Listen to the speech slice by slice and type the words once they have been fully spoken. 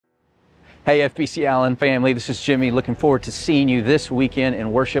Hey FBC Allen family, this is Jimmy. Looking forward to seeing you this weekend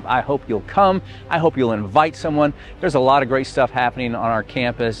in worship. I hope you'll come. I hope you'll invite someone. There's a lot of great stuff happening on our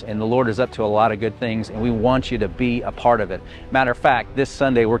campus, and the Lord is up to a lot of good things, and we want you to be a part of it. Matter of fact, this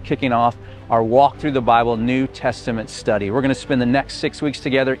Sunday we're kicking off our Walk Through the Bible New Testament study. We're going to spend the next 6 weeks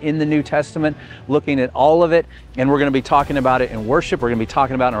together in the New Testament, looking at all of it, and we're going to be talking about it in worship. We're going to be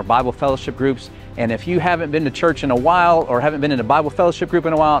talking about it in our Bible fellowship groups. And if you haven't been to church in a while or haven't been in a Bible fellowship group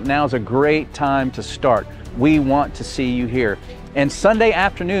in a while, now's a great time to start. We want to see you here. And Sunday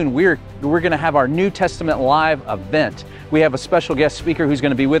afternoon, we're going to have our New Testament live event. We have a special guest speaker who's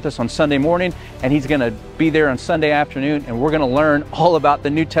going to be with us on Sunday morning, and he's going to be there on Sunday afternoon, and we're going to learn all about the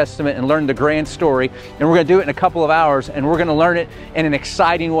New Testament and learn the grand story. And we're going to do it in a couple of hours, and we're going to learn it in an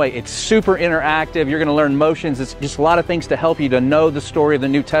exciting way. It's super interactive. You're going to learn motions. It's just a lot of things to help you to know the story of the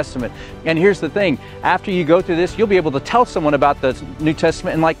New Testament. And here's the thing. After you go through this, you'll be able to tell someone about the New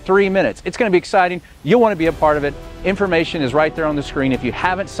Testament in like 3 minutes. It's going to be exciting. You'll want to be a part of it. Information is right there on the screen. If you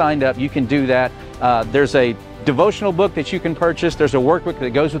haven't signed up, you can do that. There's a devotional book that you can purchase. There's a workbook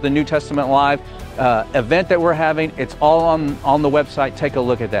that goes with the New Testament Live event that we're having. It's all on the website. Take a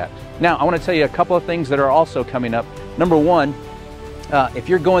look at that. Now, I want to tell you a couple of things that are also coming up. Number one, if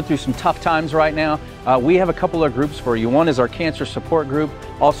you're going through some tough times right now, we have a couple of groups for you. One is our cancer support group.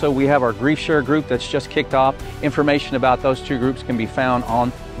 Also, we have our grief share group that's just kicked off. Information about those two groups can be found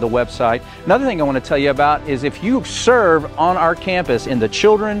on the website. Another thing I want to tell you about is if you serve on our campus in the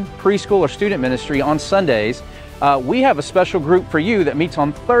children, preschool, or student ministry on Sundays, we have a special group for you that meets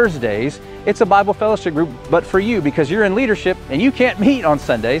on Thursdays. It's a Bible fellowship group, but for you, because you're in leadership and you can't meet on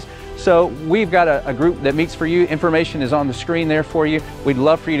Sundays. So we've got a group that meets for you. Information is on the screen there for you. We'd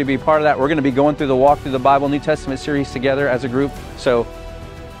love for you to be part of that. We're going to be going through the Walk Through the Bible New Testament series together as a group. So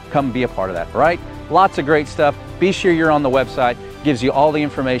come be a part of that, right? Lots of great stuff. Be sure you're on the website. Gives you all the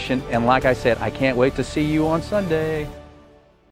information. And like I said, I can't wait to see you on Sunday.